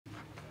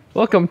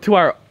Welcome to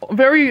our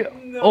very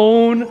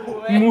own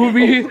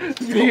movie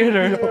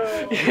theater.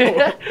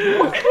 Yeah.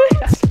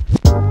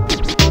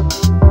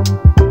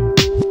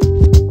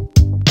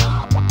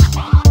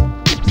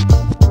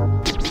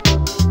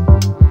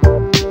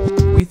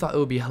 We thought it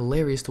would be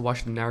hilarious to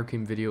watch the Sour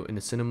Cream video in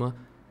the cinema,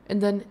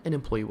 and then an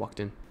employee walked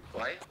in.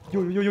 What?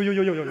 Yo,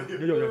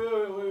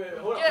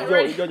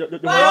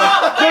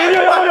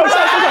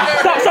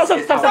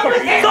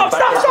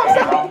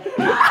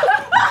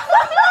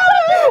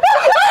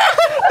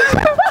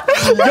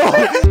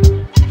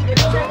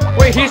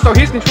 wait,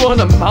 he's controlling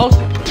the mouse.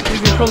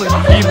 He's controlling the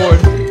keyboard.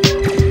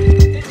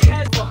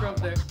 Fucker up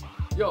there.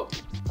 Yo,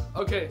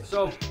 okay,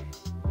 so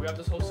we have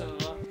this whole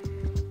cinema.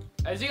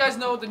 As you guys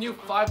know, the new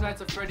Five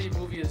Nights at Freddy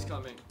movie is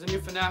coming. The new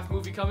FNAF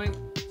movie coming.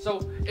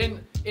 So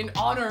in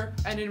honor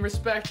and in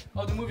respect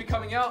of the movie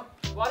coming out,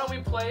 why don't we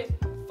play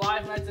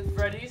Five Nights at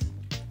Freddy's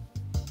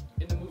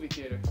in the movie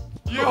theater?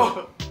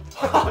 Yo!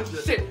 Oh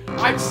shit,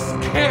 I'm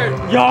scared.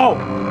 Yo!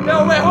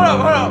 No, wait,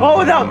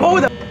 hold up.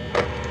 Hold up.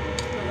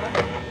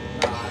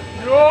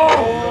 Yo!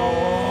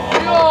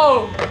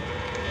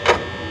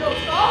 Yo,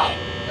 stop!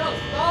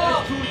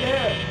 It's too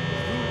there.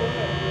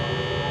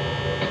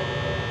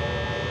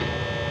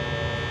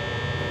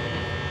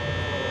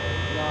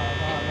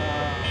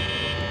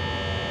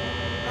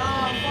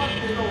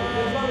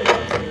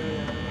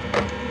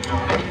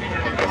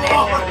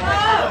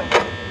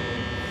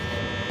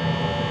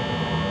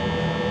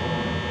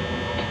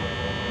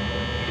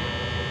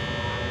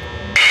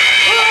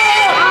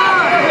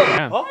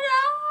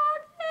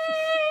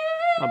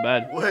 Not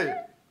bad. Wait.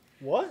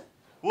 What?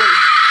 Wait.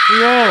 Yo.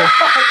 Yeah.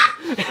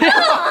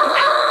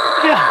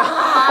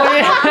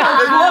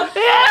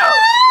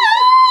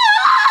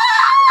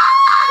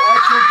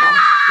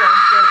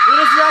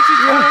 This is actually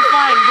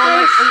terrifying, bro.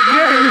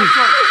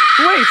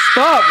 Wait,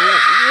 stop.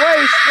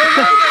 Wait, stop.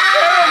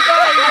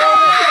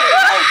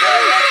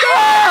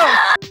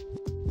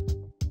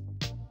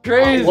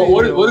 Crazy.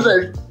 What is that?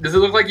 Does it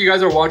look like you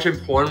guys are watching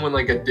porn when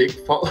like a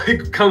dick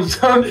comes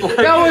up? Like,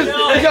 That was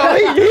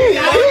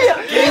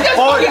he just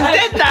fucking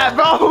did that,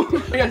 bro.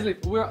 You guys,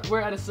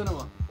 we're at a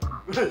cinema,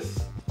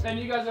 and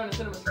you guys are on a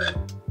cinema screen.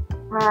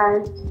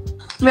 Right.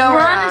 We're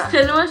on a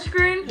cinema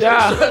screen?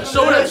 Yeah.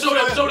 Show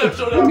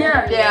them.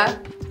 Yeah.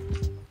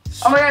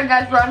 Oh my god,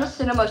 guys, we're on a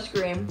cinema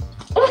screen.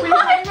 Oh my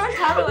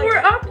god, we're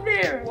up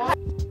there.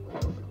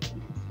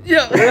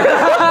 Yo.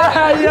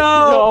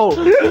 Yo. Oh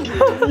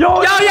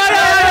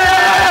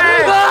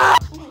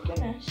my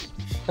goodness.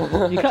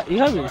 You can't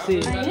even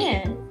see. I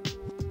am.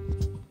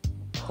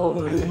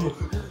 Holy. You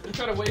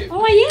gotta wait.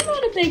 Oh, I am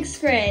on a big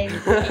screen.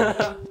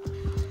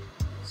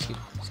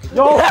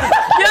 Yo.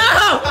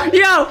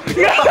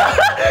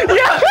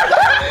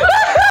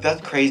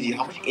 That's crazy.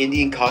 How much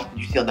Indian cock did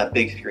you see on that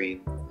big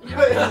screen?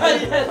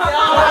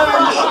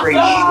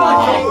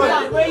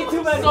 Way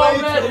too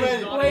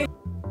many.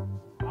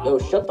 Yo,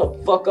 shut the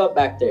fuck up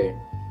back there.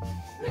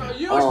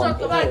 You shut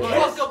the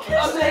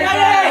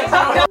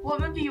fuck up. What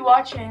movie are you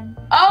watching?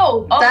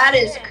 Oh, that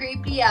shit. is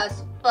creepy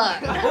as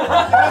fuck.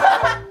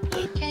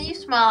 Can you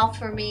smile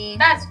for me?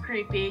 That's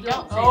creepy.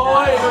 Don't say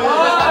Oi.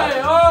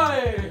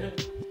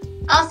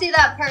 I'll see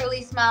that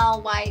pearly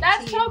smile, white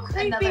That's teeth so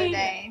creepy. another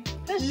day.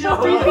 That's so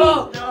creepy.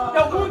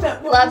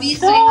 Love you,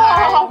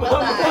 sweetheart.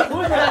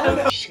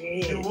 Bye-bye.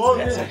 Shit.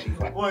 That's actually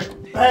fun.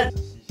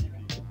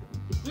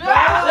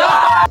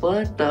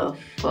 What the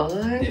fuck?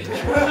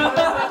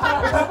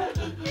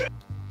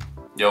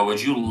 Yo, would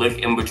you lick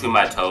in between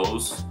my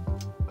toes?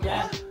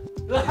 Yeah.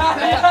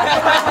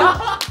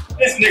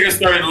 This nigga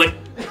started licking.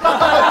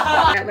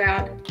 Out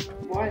loud. Do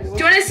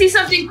you want to see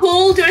something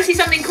cool? Okay.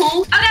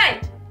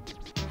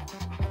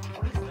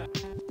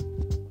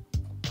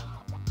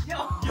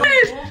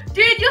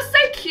 Dude, you're so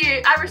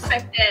cute. I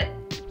respect it.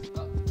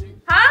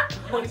 Huh?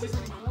 You want to see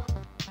something cool?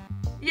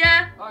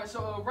 Yeah. Alright,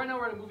 so right now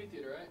we're at a movie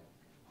theater, right?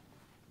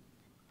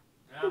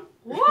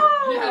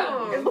 Whoa.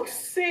 Yeah. It looks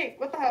sick.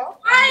 What the hell?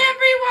 Hi,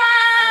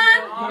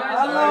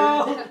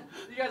 everyone.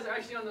 You guys are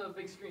actually on the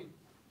big screen.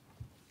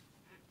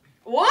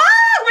 What?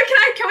 Wait,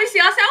 can we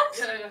see ourselves?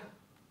 Yeah.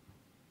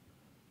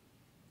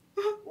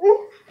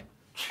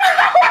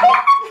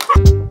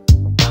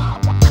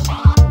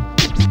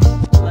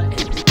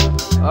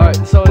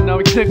 Alright, so now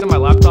we connect to my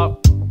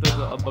laptop. There's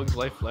a Bug's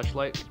Life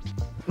flashlight.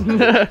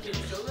 I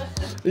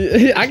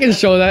can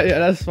show that. Yeah,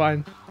 that's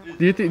fine.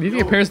 Do you think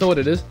your parents know what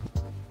it is,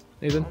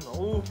 Nathan?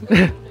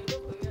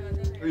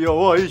 Yo,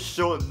 what? You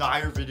show a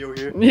Nair video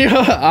here.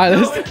 Yeah,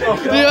 honest.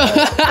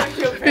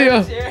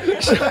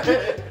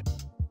 Yeah.